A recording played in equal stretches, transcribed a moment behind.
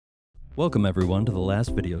Welcome, everyone, to the last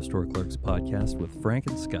Video Store Clerks podcast with Frank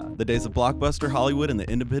and Scott. The days of Blockbuster, Hollywood, and the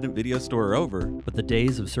independent video store are over. But the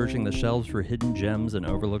days of searching the shelves for hidden gems and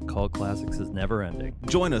overlooked cult classics is never ending.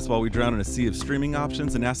 Join us while we drown in a sea of streaming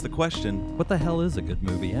options and ask the question, what the hell is a good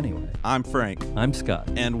movie anyway? I'm Frank. I'm Scott.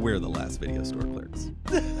 And we're the last Video Store Clerks.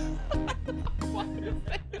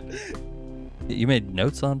 You made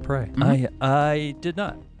notes on Prey. Mm-hmm. I did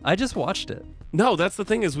not. I just watched it. No, that's the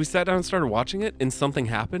thing is we sat down and started watching it and something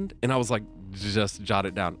happened and I was like, just jot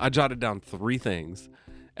it down. I jotted down 3 things.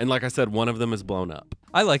 And like I said, one of them is blown up.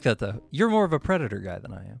 I like that, though. You're more of a Predator guy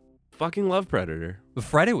than I am. Fucking love Predator. But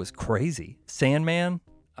Friday was crazy. Sandman,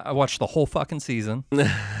 I watched the whole fucking season.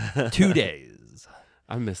 2 days.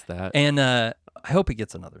 I missed that. And I hope it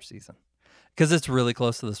gets another season. Because it's really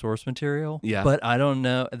close to the source material. Yeah. But I don't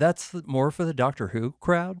know. That's more for the Doctor Who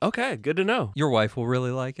crowd. Okay, good to know. Your wife will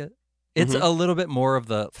really like it. It's a little bit more of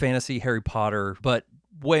the fantasy Harry Potter, but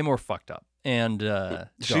way more fucked up. And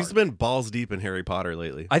she's dark. been balls deep in Harry Potter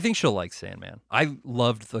lately. I think she'll like Sandman. I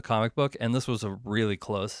loved the comic book, and this was a really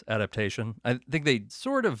close adaptation. I think they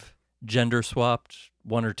sort of gender swapped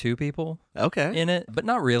 1 or 2 people in it, but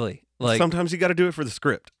not really. Like sometimes you got to do it for the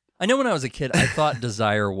script. I know when I was a kid, I thought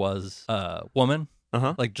Desire was a woman,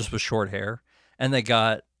 like just with short hair, and they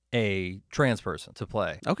got a trans person to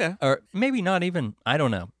play. Okay. Or maybe not even, I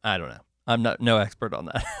don't know. I'm no expert on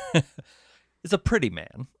that. It's a pretty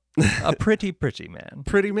man. A pretty man.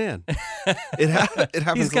 Pretty man. It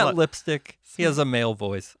happens. He's got a lot. lipstick. He has a male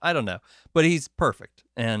voice. I don't know. But he's perfect.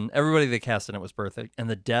 And everybody they cast in it was perfect. And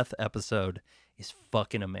the death episode is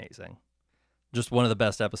fucking amazing. Just one of the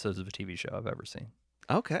best episodes of a TV show I've ever seen.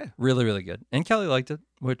 Okay. Really, really good. And Kelly liked it,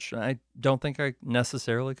 which I don't think I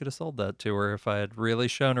necessarily could have sold that to her if I had really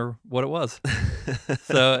shown her what it was.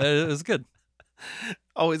 So it was good.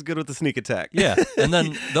 Always good with the sneak attack. Yeah. And then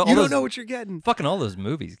you don't know what you're getting. Fucking all those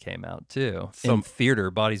movies came out too. In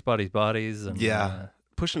theater, Bodies. And,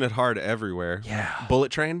 pushing it hard everywhere. Yeah.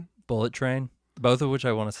 Bullet Train, both of which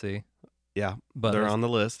I want to see. Yeah, but they're on the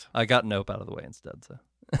list. I got Nope out of the way instead. So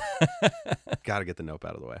got to get the Nope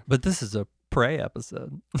out of the way. But this is a Prey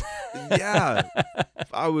episode. Yeah.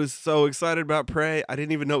 I was so excited about Prey. I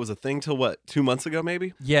didn't even know it was a thing till 2 months ago,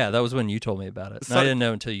 maybe? Yeah, that was when you told me about it. And I didn't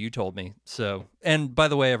know until you told me. So, and by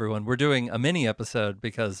the way, everyone, we're doing a mini episode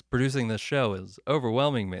because producing this show is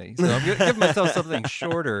overwhelming me. So I'm going to give myself something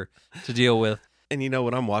shorter to deal with. And you know,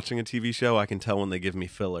 when I'm watching a TV show, I can tell when they give me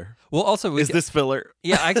filler. Well, also, is this filler?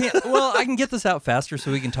 Yeah, I can't. Well, I can get this out faster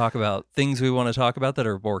so we can talk about things we want to talk about that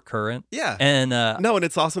are more current. Yeah. And no, and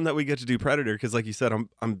it's awesome that we get to do Predator because, like you said,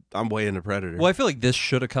 I'm way into Predator. Well, I feel like this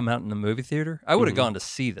should have come out in the movie theater. I would have gone to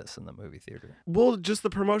see this in the movie theater. Well, just the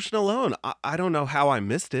promotion alone, I don't know how I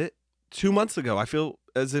missed it. 2 months ago, I feel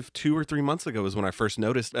as if 2 or 3 months ago is when I first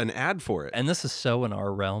noticed an ad for it. And this is so in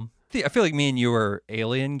our realm. I feel like me and you are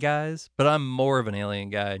alien guys, but I'm more of an alien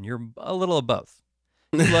guy, and you're a little of both.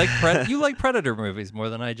 You like Predator movies more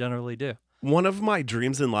than I generally do. One of my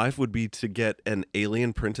dreams in life would be to get an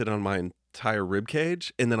alien printed on my entire rib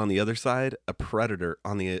cage, and then on the other side, a Predator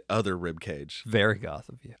on the other rib cage. Very goth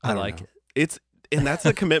of you. I like it. And that's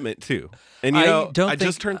a commitment too. And I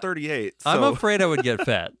just turned 38. So. I'm afraid I would get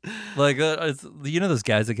fat. Like you know those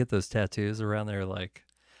guys that get those tattoos around there, like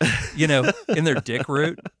in their dick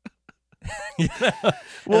root. Well,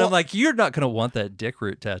 and I'm like, you're not going to want that dick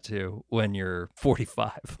root tattoo when you're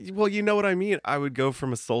 45. Well, you know what I mean? I would go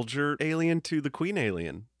from a soldier alien to the queen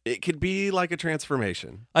alien. It could be like a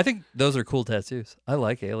transformation. I think those are cool tattoos. I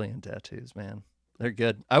like alien tattoos, man. They're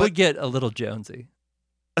good. I would get a little Jonesy.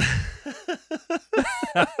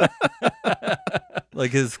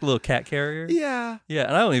 Like his little cat carrier. Yeah. Yeah,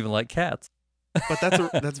 and I don't even like cats. But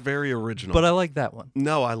that's very original. But I like that one.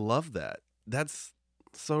 No, I love that. That's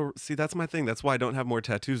my thing. That's why I don't have more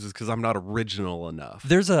tattoos, is because I'm not original enough.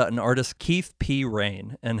 There's an artist, Keith P.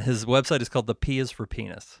 Rain, and his website is called The P is for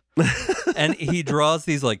Penis. And he draws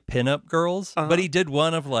these like pinup girls, but he did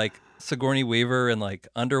one of like Sigourney Weaver in like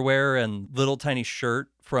underwear and little tiny shirt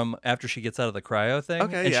from after she gets out of the cryo thing.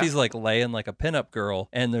 Okay, and yeah. she's like laying like a pinup girl,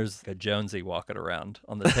 and there's a Jonesy walking around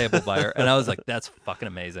on the table by her. And I was like, that's fucking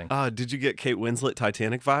amazing. Did you get Kate Winslet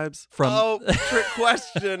Titanic vibes? From trick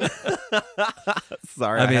question.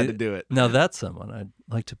 Sorry, I had to do it. Now that's someone I'd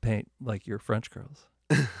like to paint like your French girls.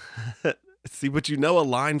 See, but you know a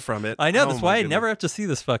line from it. I know, that's why I never have to see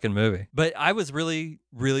this fucking movie. But I was really,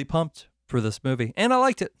 really pumped for this movie, and I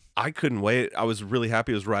liked it. I couldn't wait. I was really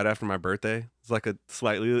happy. It was right after my birthday. It's like a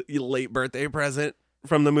slightly late birthday present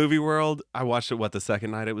from the movie world. I watched it, the second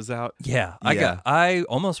night it was out? Yeah. I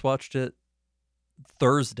almost watched it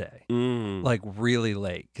Thursday, like really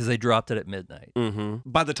late, because they dropped it at midnight.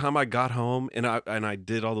 By the time I got home and I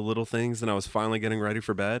did all the little things and I was finally getting ready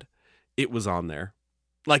for bed, it was on there.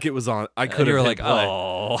 Like it was on. I could have. You were hit like, play.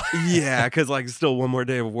 oh. Yeah, because like still one more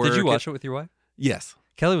day of work. Did you watch it with your wife? Yes.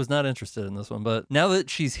 Kelly was not interested in this one, but now that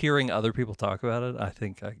she's hearing other people talk about it, I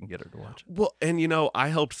think I can get her to watch it. Well, and I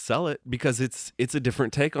helped sell it because it's a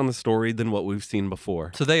different take on the story than what we've seen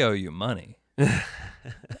before. So they owe you money.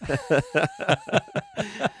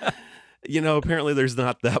 Apparently there's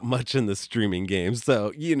not that much in the streaming game.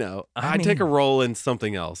 So, I take a role in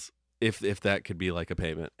something else if that could be like a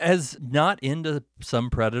payment. As not into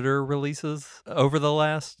some Predator releases over the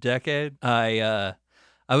last decade,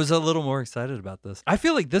 I was a little more excited about this. I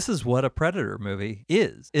feel like this is what a Predator movie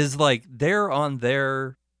is like they're on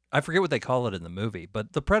their, I forget what they call it in the movie,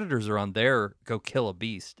 but the Predators are on their go kill a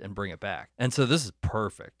beast and bring it back. And so this is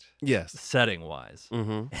perfect. Yes. Setting wise.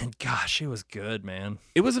 And gosh, it was good, man.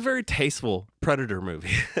 It was a very tasteful Predator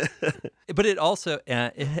movie. But it also,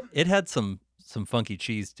 it had some funky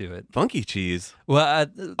cheese to it. Funky cheese? Well,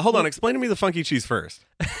 hold on. Explain to me the funky cheese first.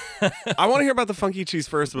 I want to hear about the funky cheese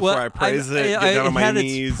first before I praise it, get down on my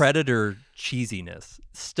knees. Its Predator cheesiness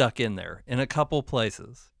stuck in there in a couple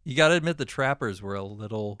places. You got to admit the trappers were a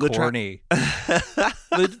little corny.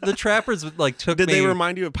 The trappers like took Did me... they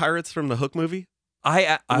remind you of pirates from the Hook movie?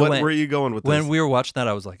 What where are you going with this? When we were watching that,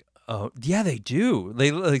 I was like, oh, yeah, they do.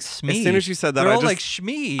 They like Smee. As soon as you said that, they're all like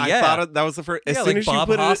Shmee. Yeah. I thought that was the first. As soon like as Bob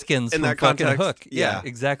you put Hoskins it in from that fucking context, Hook. Yeah,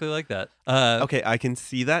 exactly like that. Okay, I can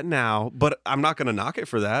see that now, but I'm not going to knock it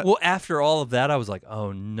for that. Well, after all of that, I was like,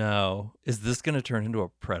 oh no, is this going to turn into a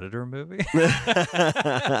Predator movie?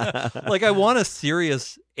 Like, I want a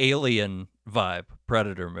serious alien vibe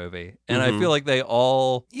Predator movie. And I feel like they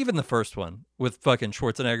all, even the first one with fucking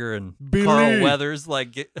Schwarzenegger and Billy. Carl Weathers,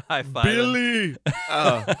 like get high-fiving.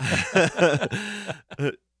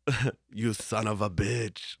 Billy! You son of a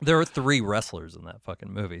bitch. There were 3 wrestlers in that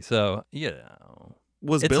fucking movie. So,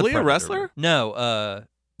 Was it's Billy a Predator wrestler? movie. No.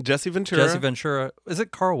 Jesse Ventura? Jesse Ventura. Is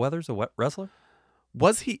it Carl Weathers a wrestler?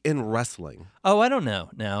 Was he in wrestling? Oh, I don't know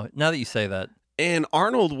now that you say that. And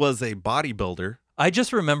Arnold was a bodybuilder. I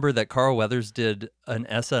just remember that Carl Weathers did an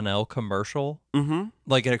SNL commercial,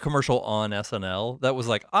 like a commercial on SNL that was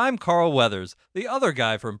like, I'm Carl Weathers, the other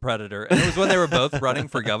guy from Predator. And it was when they were both running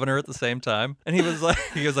for governor at the same time. And he was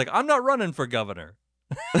like, I'm not running for governor.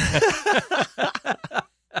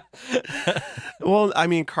 Well, I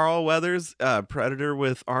mean, Carl Weathers, Predator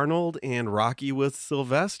with Arnold, and Rocky with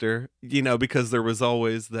Sylvester, because there was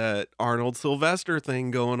always that Arnold-Sylvester thing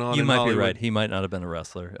going on. You in might Hollywood. be right. He might not have been a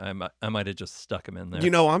wrestler. I might have just stuck him in there.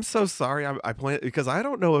 I'm so sorry. I pointed because I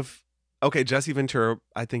don't know if. Okay, Jesse Ventura,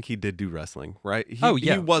 I think he did do wrestling, right?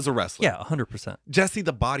 He was a wrestler. Yeah, 100%. Jesse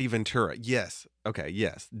the Body Ventura, yes. Okay,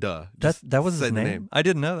 yes, duh. That was his name? I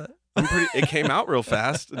didn't know that. It came out real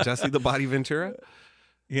fast. Jesse the Body Ventura.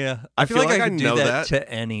 Yeah, I feel like I could know do that to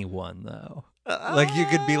anyone though. Like you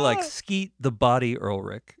could be like Skeet the Body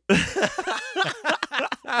Ulrich.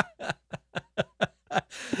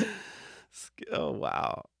 Oh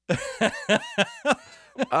wow.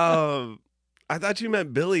 I thought you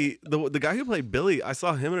meant Billy, the guy who played Billy. I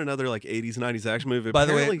saw him in another like 80s, 90s action movie. By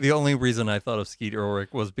the way, the only reason I thought of Skeet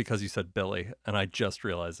Ulrich was because you said Billy, and I just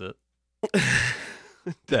realized it.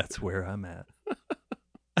 That's where I'm at.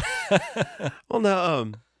 Well,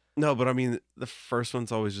 no, but I mean, the first one's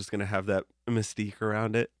always just going to have that mystique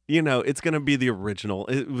around it. It's going to be the original.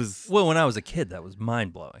 It was... Well, when I was a kid, that was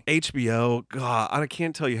mind-blowing. HBO, God, I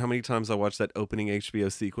can't tell you how many times I watched that opening HBO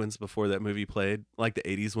sequence before that movie played. Like the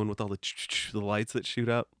 80s one with all the lights that shoot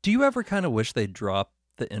up. Do you ever kind of wish they'd drop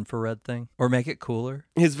the infrared thing or make it cooler?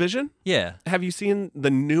 His vision? Yeah. Have you seen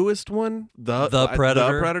the newest one? The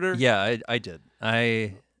Predator? The Predator? Yeah, I did.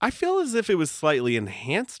 I feel as if it was slightly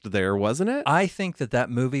enhanced there, wasn't it? I think that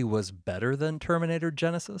movie was better than Terminator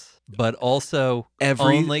Genesis, but also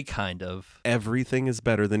only kind of. Everything is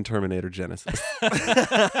better than Terminator Genesis.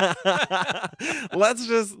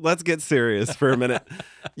 Let's get serious for a minute.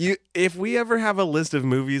 If we ever have a list of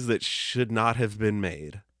movies that should not have been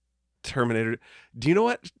made, Terminator. Do you know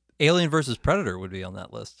what? Alien versus Predator would be on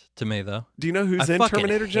that list to me, though. Do you know who's in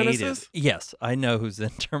Terminator Genesis? Yes, I know who's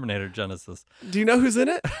in Terminator Genesis. Do you know who's in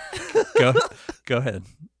it? Go ahead.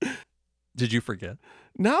 Did you forget?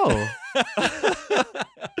 No.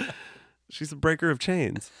 She's a breaker of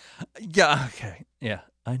chains. Yeah, okay. Yeah,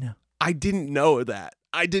 I know. I didn't know that.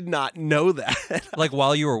 I did not know that. Like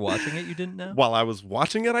while you were watching it, you didn't know? While I was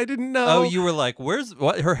watching it, I didn't know. Oh, you were like,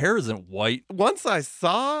 her hair isn't white. Once I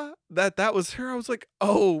saw that was her, I was like,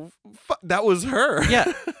 oh, that was her.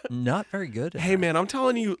 Yeah, not very good. Hey, man, I'm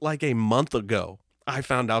telling you, like a month ago, I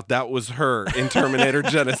found out that was her in Terminator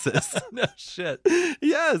Genesis. No shit.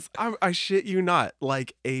 Yes, I shit you not.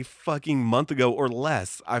 Like a fucking month ago or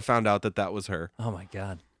less, I found out that was her. Oh my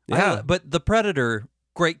God. Yeah. But The Predator,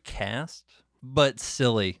 great cast, but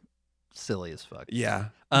silly as fuck. Yeah.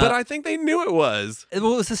 But I think they knew it was. It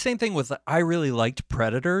was the same thing with, I really liked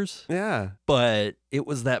Predators. Yeah. But it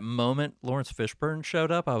was that moment Lawrence Fishburne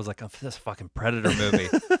showed up. I was like, oh, this fucking Predator movie.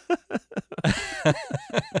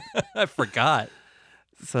 I forgot.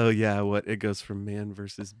 So yeah, it goes from man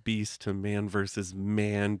versus beast to man versus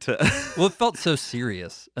man to. Well, it felt so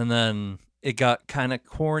serious, and then it got kind of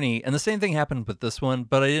corny. And the same thing happened with this one,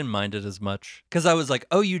 but I didn't mind it as much because I was like,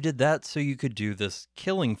 oh, you did that so you could do this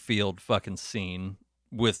killing field fucking scene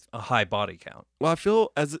with a high body count. Well, I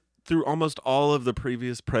feel as through almost all of the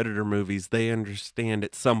previous Predator movies, they understand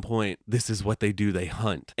at some point this is what they do. They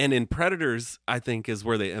hunt. And in Predators, I think is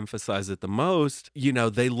where they emphasize it the most. You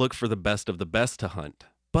know, they look for the best of the best to hunt.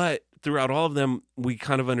 But throughout all of them, we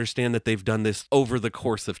kind of understand that they've done this over the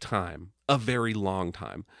course of time, a very long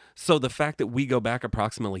time. So the fact that we go back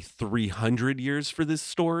approximately 300 years for this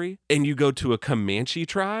story and you go to a Comanche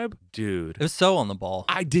tribe, dude. It was so on the ball.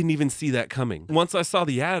 I didn't even see that coming. Once I saw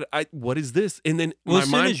the ad, what is this? And then Well, my as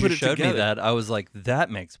soon mind as put you it showed together. me that, I was like,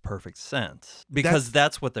 that makes perfect sense because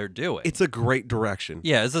that's what they're doing. It's a great direction.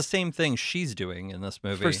 Yeah, it's the same thing she's doing in this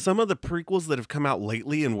movie. For some of the prequels that have come out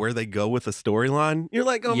lately and where they go with the storyline, you're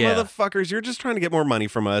like, oh, Yeah. motherfuckers, you're just trying to get more money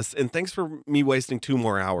from us. And thanks for me wasting 2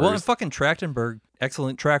 more hours. Well, and fucking Trachtenberg,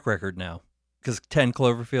 excellent track record now. Because 10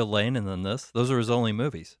 Cloverfield Lane and then this, those are his only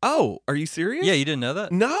movies. Oh, are you serious? Yeah, you didn't know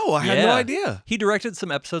that? No, I had no Yeah. idea. He directed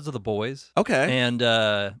some episodes of The Boys. Okay.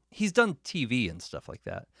 And he's done TV and stuff like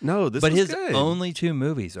that. No, But was his good. only 2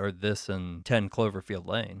 movies are this and 10 Cloverfield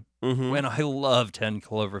Lane. Mhm. And I love 10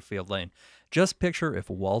 Cloverfield Lane. Just picture if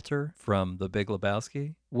Walter from The Big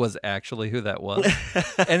Lebowski was actually who that was.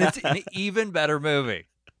 And it's an even better movie.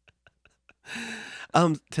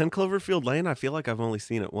 10 Cloverfield Lane, I feel like I've only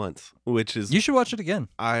seen it once, which is You should watch it again.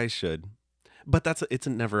 I should. But it's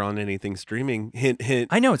never on anything streaming. Hint, hint.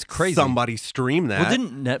 I know, it's crazy. Somebody stream that. Well,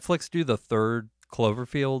 didn't Netflix do the 3rd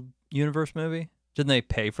Cloverfield universe movie? Didn't they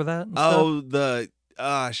pay for that? and stuff?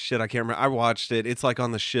 Oh, shit, I can't remember. I watched it. It's like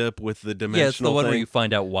on the ship with the dimensional yeah, it's the one thing. where you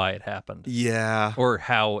find out why it happened. Yeah. Or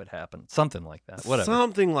how it happened. Something like that. Whatever.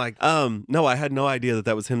 Something like no, I had no idea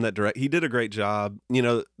that was him that direct. He did a great job. You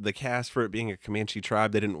know, the cast for it being a Comanche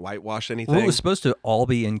tribe, they didn't whitewash anything. Well, it was supposed to all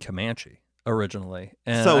be in Comanche originally.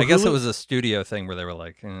 And So I guess it Hulu- was a studio thing where they were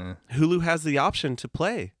like, Hulu has the option to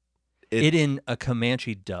play it in a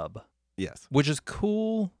Comanche dub, Yes. which is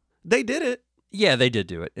cool. They did it. Yeah, they did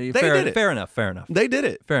do it. did it. Fair enough. They did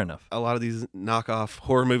it. Fair enough. A lot of these knockoff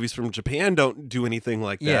horror movies from Japan don't do anything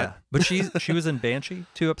like that. Yeah, but she was in Banshee,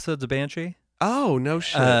 2 episodes of Banshee. Oh, no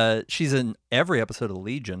shit. She's in every episode of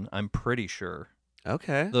Legion, I'm pretty sure.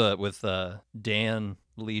 Okay. With Dan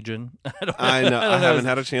Legion. I know. I haven't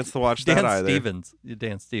had a chance to watch that either.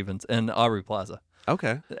 Dan Stevens, and Aubrey Plaza.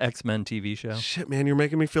 Okay. The X-Men TV show. Shit, man, you're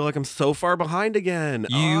making me feel like I'm so far behind again.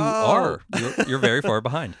 You are. You're very far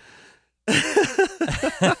behind.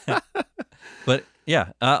 But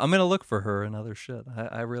yeah, I'm gonna look for her in other shit.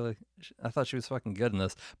 I thought she was fucking good in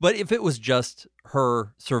this. But if it was just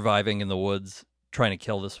her surviving in the woods trying to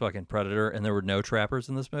kill this fucking predator and there were no trappers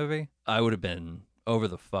in this movie, I would have been over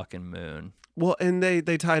the fucking moon. Well, and they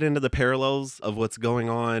tied into the parallels of what's going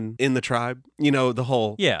on in the tribe. You know, the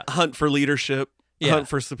whole hunt for leadership, hunt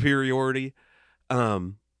for superiority.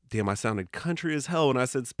 Damn, I sounded country as hell when I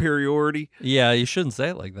said superiority. Yeah, you shouldn't say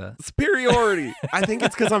it like that. Superiority. I think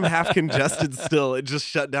it's because I'm half congested still. It just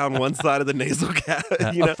shut down one side of the nasal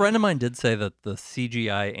cavity. A friend of mine did say that the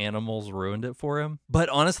CGI animals ruined it for him. But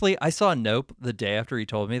honestly, I saw Nope the day after he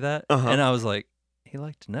told me that. And I was like, he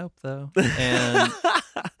liked Nope, though. And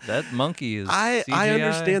that monkey is CGI. I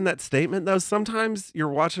understand that statement, though. Sometimes you're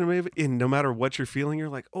watching a movie, and no matter what you're feeling, you're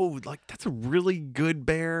like, oh, like that's a really good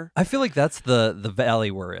bear. I feel like that's the valley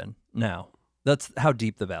we're in now. That's how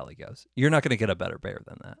deep the valley goes. You're not going to get a better bear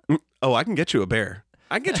than that. Oh, I can get you a bear.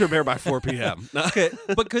 I can get you a bear by 4 p.m. Okay,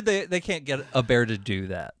 but could they can't get a bear to do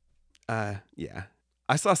that. Yeah.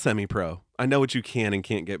 I saw Semi-Pro. I know what you can and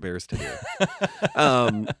can't get bears to do.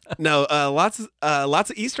 Lots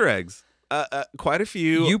of Easter eggs. Quite a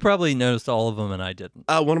few. You probably noticed all of them, and I didn't.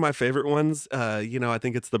 One of my favorite ones, I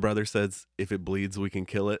think it's the brother says, if it bleeds, we can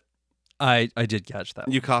kill it. I did catch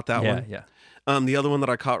that. You caught that one? Yeah. The other one that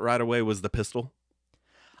I caught right away was the pistol.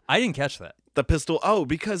 I didn't catch that. The pistol. Oh,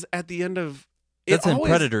 because at the end of... That's in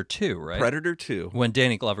Predator 2, right? Predator 2. When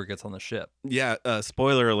Danny Glover gets on the ship. Yeah,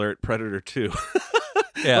 spoiler alert, Predator 2.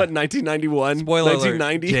 Yeah. What, 1991? Spoiler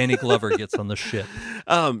 1990? alert, Danny Glover gets on the ship.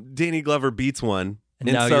 Danny Glover beats one.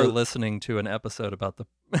 And now you're listening to an episode about the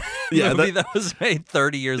Yeah, movie that was made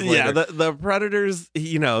 30 years later. Yeah, the predators,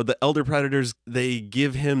 the elder predators, they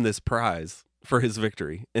give him this prize for his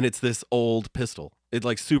victory, and it's this old pistol. It's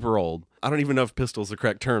like super old. I don't even know if pistol's the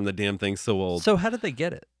correct term. The damn thing's so old. So how did they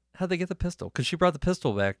get it? How'd they get the pistol? Because she brought the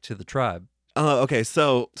pistol back to the tribe. Okay,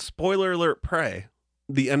 so spoiler alert, Prey,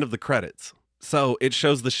 the end of the credits. So it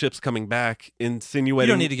shows the ships coming back, insinuating...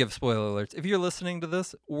 You don't need to give spoiler alerts. If you're listening to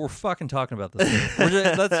this, we're fucking talking about this.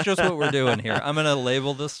 That's just what we're doing here. I'm going to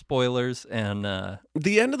label this spoilers and...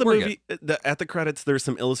 the end of the movie, at the credits, there's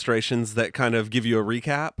some illustrations that kind of give you a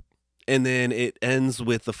recap. And then it ends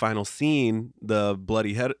with the final scene, the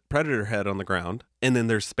bloody predator head on the ground. And then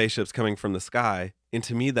there's spaceships coming from the sky. And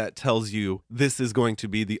to me, that tells you this is going to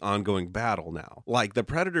be the ongoing battle now. Like, the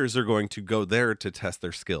predators are going to go there to test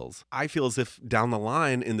their skills. I feel as if down the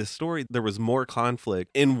line in this story, there was more conflict.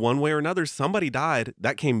 In one way or another, somebody died.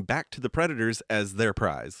 That came back to the predators as their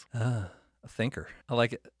prize. A thinker. I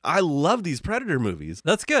like it. I love these predator movies.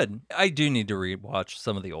 That's good. I do need to rewatch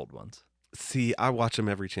some of the old ones. See, I watch them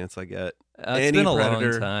every chance I get. It's been a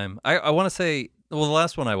long time. I want to say, well, the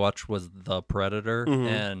last one I watched was The Predator. Mm-hmm.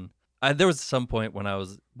 And there was some point when I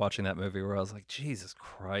was watching that movie where I was like, Jesus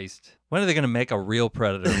Christ, when are they going to make a real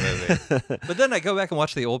Predator movie? But then I go back and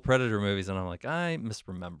watch the old Predator movies and I'm like, I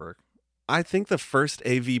misremember. I think the first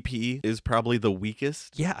AVP is probably the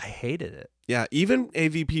weakest. Yeah, I hated it. Yeah, even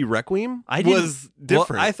AVP Requiem was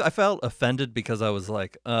different. Well, I felt offended because I was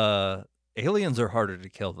like, aliens are harder to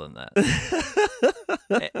kill than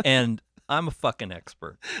that. And I'm a fucking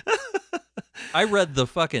expert. I read the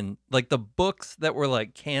fucking, like, the books that were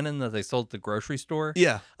like canon that they sold at the grocery store.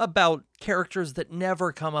 Yeah. About characters that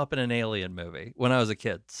never come up in an alien movie when I was a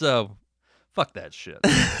kid. So, fuck that shit.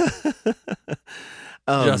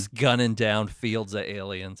 Just gunning down fields of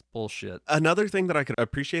aliens. Bullshit. Another thing that I could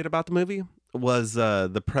appreciate about the movie was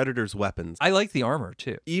the Predator's weapons. I like the armor,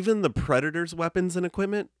 too. Even the Predator's weapons and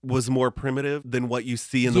equipment was more primitive than what you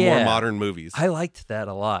see in the more modern movies. I liked that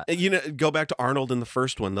a lot. Go back to Arnold in the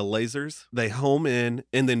first one, the lasers, they home in,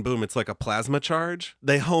 and then boom, it's like a plasma charge.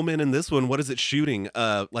 They home in this one, what is it shooting?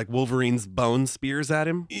 Like Wolverine's bone spears at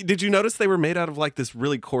him. Did you notice they were made out of like this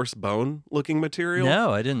really coarse bone looking material?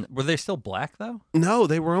 No, I didn't. Were they still black, though? No,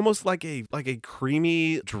 they were almost like a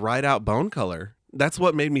creamy, dried out bone color. That's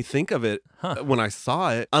what made me think of it when I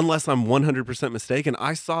saw it. Unless I'm 100% mistaken,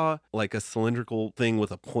 I saw like a cylindrical thing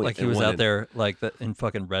with a point. Like he was out there like in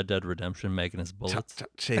fucking Red Dead Redemption making his bullets. Chop,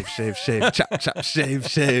 chop, shave, chop, chop,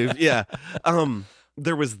 shave. Yeah.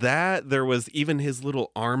 There was that. There was even his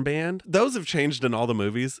little armband. Those have changed in all the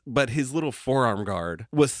movies, but his little forearm guard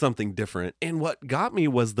was something different. And what got me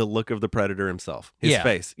was the look of the Predator himself, his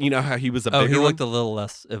face. You know how he was a bigger he looked a little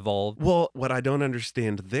less evolved. Well, what I don't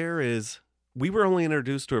understand there is... we were only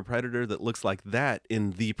introduced to a predator that looks like that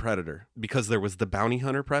in The Predator because there was the bounty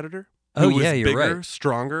hunter predator. Who was you're bigger, right.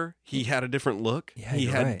 Stronger. He had a different look. Yeah, he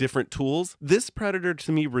had right. different tools. This predator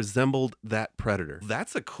to me resembled that predator.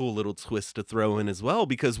 That's a cool little twist to throw in as well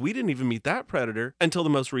because we didn't even meet that predator until the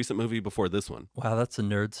most recent movie before this one. Wow, that's the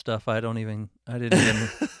nerd stuff I can't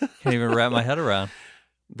even wrap my head around.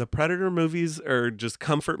 The Predator movies are just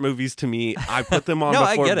comfort movies to me. I put them on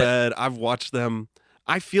before bed. I've watched them.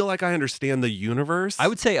 I feel like I understand the universe. I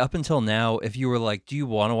would say up until now, if you were like, do you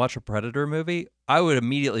want to watch a Predator movie? I would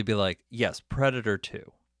immediately be like, yes, Predator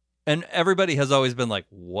 2. And everybody has always been like,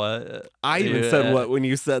 what? I even said what when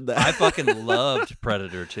you said that. I fucking loved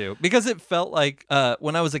Predator 2 because it felt like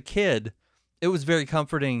when I was a kid, it was very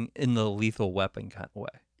comforting in the Lethal Weapon kind of way.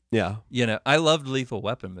 Yeah. I loved Lethal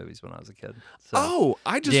Weapon movies when I was a kid. So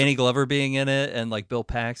Danny Glover being in it and like Bill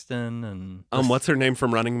Paxton and... what's her name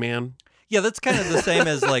from Running Man? Yeah, that's kind of the same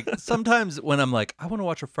as like sometimes when I'm like, I want to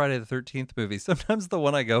watch a Friday the 13th movie. Sometimes the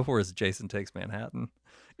one I go for is Jason Takes Manhattan,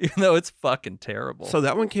 even though it's fucking terrible. So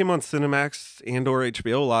that one came on Cinemax and or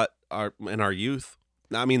HBO a lot in our youth.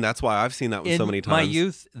 I mean, that's why I've seen that one so many times. In my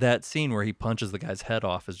youth, that scene where he punches the guy's head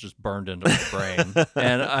off is just burned into my brain.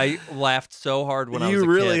 And I laughed so hard when I was a kid. You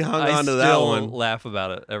really hung on to that one. I still laugh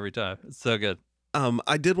about it every time. It's so good.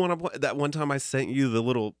 I did want to... that one time I sent you the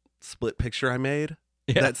little split picture I made.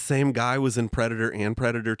 Yeah. That same guy was in Predator and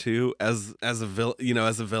Predator 2 as a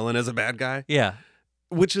villain, as a bad guy. Yeah.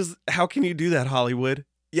 Which is, how can you do that, Hollywood?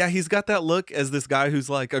 Yeah, he's got that look as this guy who's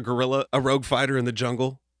like a gorilla, a rogue fighter in the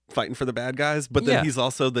jungle, fighting for the bad guys. But then he's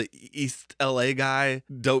also the East LA guy,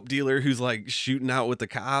 dope dealer who's like shooting out with the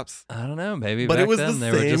cops. I don't know. Maybe but back it was then the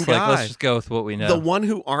they were same just guy. like, let's just go with what we know. The one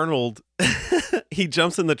who Arnold, he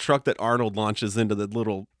jumps in the truck that Arnold launches into the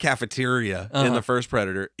little cafeteria in the first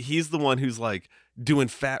Predator. He's the one who's like doing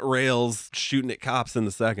fat rails, shooting at cops in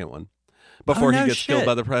the second one. before no he gets shit. killed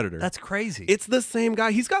by the Predator. That's crazy. It's the same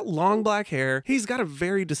guy. He's got long black hair. He's got a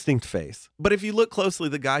very distinct face. But if you look closely,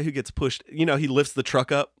 the guy who gets pushed, he lifts the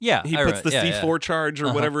truck up. Yeah, He I puts remember. the Yeah, C4 yeah. charge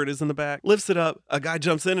or whatever it is in the back, lifts it up. A guy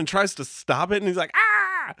jumps in and tries to stop it, and he's like,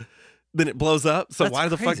 ah! Then it blows up. So That's why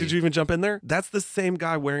the fuck crazy. did you even jump in there? That's the same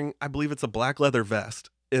guy wearing, I believe it's a black leather vest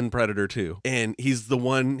in Predator 2. And he's the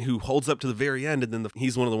one who holds up to the very end, and then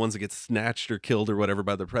he's one of the ones that gets snatched or killed or whatever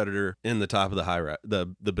by the Predator in the top of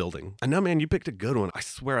the building. I know, man, you picked a good one. I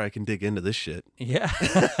swear I can dig into this shit. Yeah,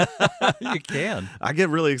 you can. I get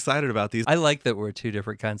really excited about these. I like that we're two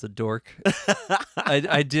different kinds of dork.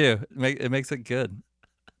 I do. It makes it good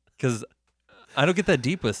because I don't get that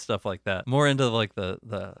deep with stuff like that. More into like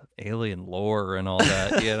the alien lore and all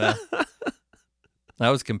that, I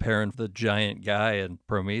was comparing the giant guy in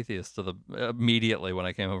Prometheus to immediately when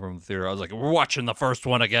I came home from the theater. I was like, we're watching the first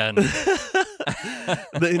one again.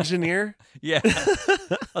 The engineer? Yeah.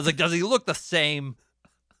 I was like, does he look the same?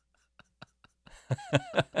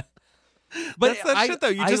 But That's that shit, though.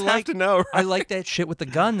 You just have to know. Right? I like that shit with the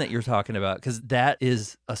gun that you're talking about because that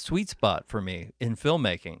is a sweet spot for me in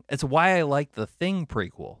filmmaking. It's why I like the Thing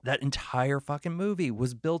prequel. That entire fucking movie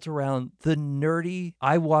was built around the nerdy.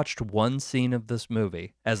 I watched one scene of this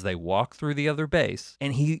movie as they walk through the other base,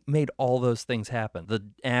 and he made all those things happen. The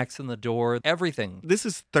axe in the door, everything. This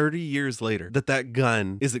is 30 years later that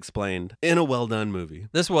gun is explained in a well-done movie.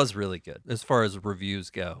 This was really good as far as reviews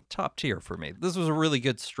go. Top tier for me. This was a really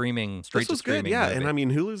good streaming, straight This to was good, streaming yeah. movie. And I mean,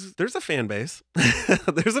 there's a fan base.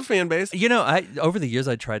 There's a fan base. I over the years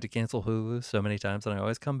I tried to cancel Hulu so many times, and I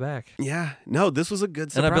always come back. Yeah, no, this was a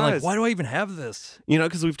good surprise. And I've been like, why do I even have this?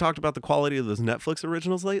 Because we've talked about the quality of those Netflix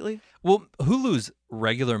originals lately. Well, Hulu's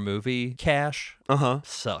regular movie cache Uh-huh.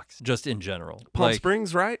 sucks, just in general. Palm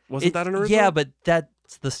Springs, right? Wasn't that an original? Yeah, but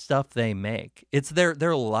that's the stuff they make. It's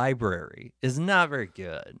their library is not very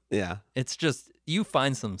good. Yeah. It's just, you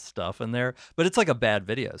find some stuff in there, but it's like a bad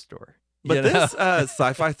video store. But this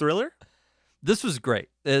sci-fi thriller, this was great.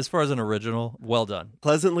 As far as an original, well done.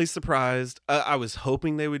 pleasantly surprised. I was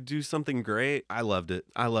hoping they would do something great. I loved it.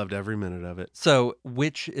 I loved every minute of it. So,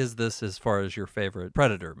 which is this as far as your favorite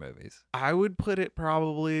Predator movies? I would put it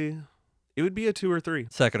it would be a 2 or 3.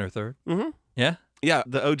 Second or third? Mm-hmm. Yeah? Yeah,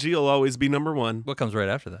 the OG will always be number 1. What comes right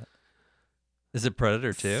after that? Is it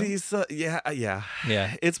Predator 2? See, so, yeah.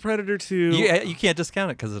 Yeah. It's Predator 2. You can't discount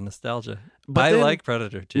it because of nostalgia. But I then, like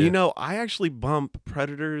Predator 2. I actually bump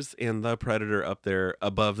Predators and the Predator up there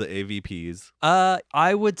above the AVPs.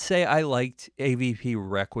 I would say I liked AVP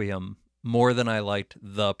Requiem more than I liked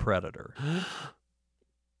The Predator.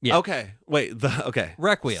 Yeah. Okay. Wait. Okay.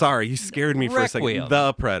 Requiem. Sorry, you scared me for a second. Requiem.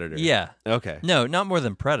 The Predator. Yeah. Okay. No, not more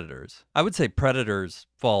than Predators. I would say Predators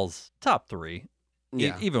falls top 3.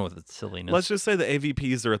 Yeah. Even with its silliness. Let's just say the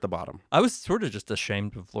AVPs are at the bottom. I was sort of just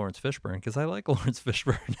ashamed of Lawrence Fishburne because I like Lawrence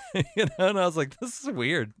Fishburne, and I was like, this is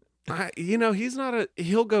weird. He's not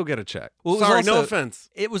he'll go get a check. Well, it was Sorry, no also- offense.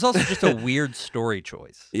 It was also just a weird story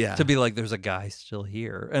choice. Yeah. To be like, there's a guy still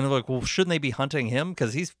here. And they're like, well, shouldn't they be hunting him?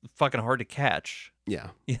 Because he's fucking hard to catch.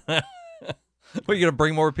 Yeah. What, are you going to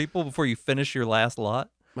bring more people before you finish your last lot?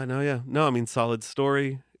 I know, yeah. No, I mean, solid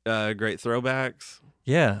story, great throwbacks.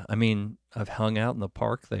 Yeah. I mean, I've hung out in the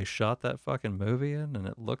park they shot that fucking movie in, and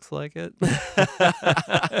it looks like it.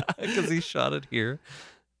 Because he shot it here.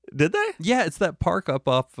 Did they? Yeah, it's that park up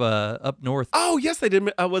north. Oh, yes, they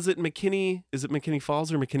did. Was it McKinney? Is it McKinney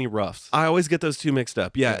Falls or McKinney Ruffs? I always get those two mixed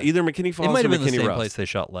up. Yeah, Yeah. either McKinney Falls It might or have been the McKinney same Ruffs. place they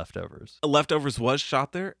shot Leftovers. Leftovers was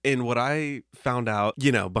shot there, and what I found out,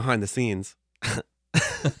 behind the scenes,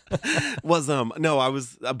 was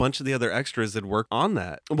a bunch of the other extras had worked on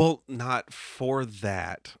that. Well, not for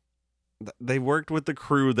that. They worked with the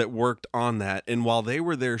crew that worked on that, and while they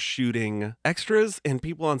were there shooting, extras and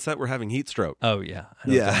people on set were having heat stroke. Oh yeah,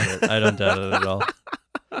 I don't doubt it at all.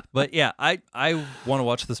 But yeah, I want to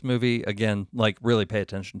watch this movie again. Like really pay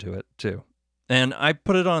attention to it too. And I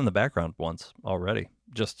put it on in the background once already,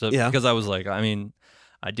 because I was like, I mean,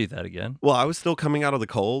 I'd do that again. Well, I was still coming out of the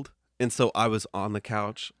cold, and so I was on the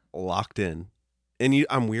couch, locked in. And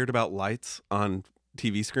I'm weird about lights on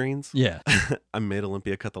TV screens. Yeah. I made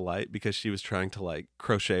Olympia cut the light because she was trying to like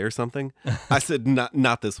crochet or something. I said,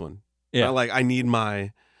 not this one. Yeah. I need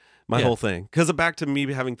my whole thing. Because back to me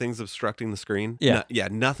having things obstructing the screen. Yeah.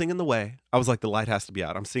 Nothing in the way. I was like, the light has to be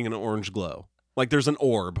out. I'm seeing an orange glow. Like there's an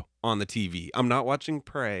orb on the TV. I'm not watching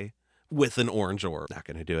Prey with an orange orb. Not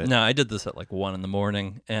going to do it. No, I did this at like 1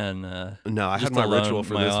 a.m. and No, I just had my alone ritual in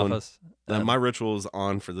for my this office. one. My ritual was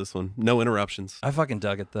on for this one. No interruptions. I fucking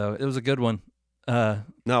dug it though. It was a good one.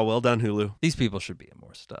 No, well done, Hulu. These people should be in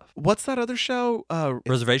more stuff. What's that other show?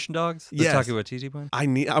 Reservation Dogs? The Yes. Taika Waititi one? I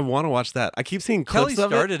want to watch that. I keep seeing Kelly clips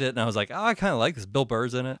of it. started it, and I was like, oh, I kind of like this. Bill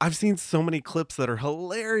Burr's in it. I've seen so many clips that are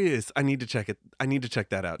hilarious. I need to check it. I need to check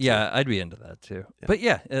that out. Yeah, I'd be into that too. Yeah. But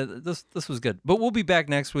yeah, this was good. But we'll be back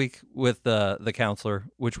next week with The Counselor,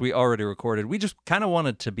 which we already recorded. We just kind of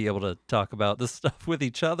wanted to be able to talk about this stuff with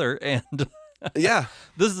each other, and Yeah.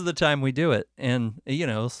 this is the time we do it, and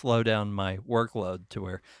slow down my workload to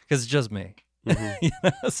where, because it's just me.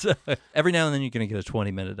 Mm-hmm. So every now and then you're going to get a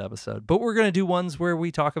 20-minute episode, but we're going to do ones where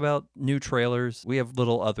we talk about new trailers. We have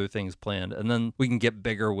little other things planned, and then we can get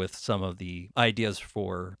bigger with some of the ideas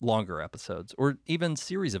for longer episodes or even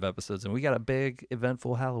series of episodes. And we got a big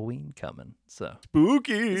eventful Halloween coming, so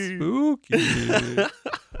Spooky.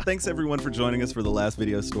 Thanks everyone for joining us for the Last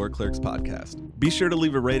Video Store Clerks podcast. Be sure to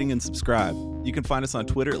leave a rating and subscribe. You can find us on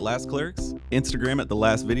Twitter at Last Clerks, Instagram at The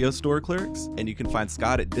Last Video Store Clerks, and you can find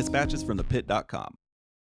Scott at dispatchesfromthepit.com.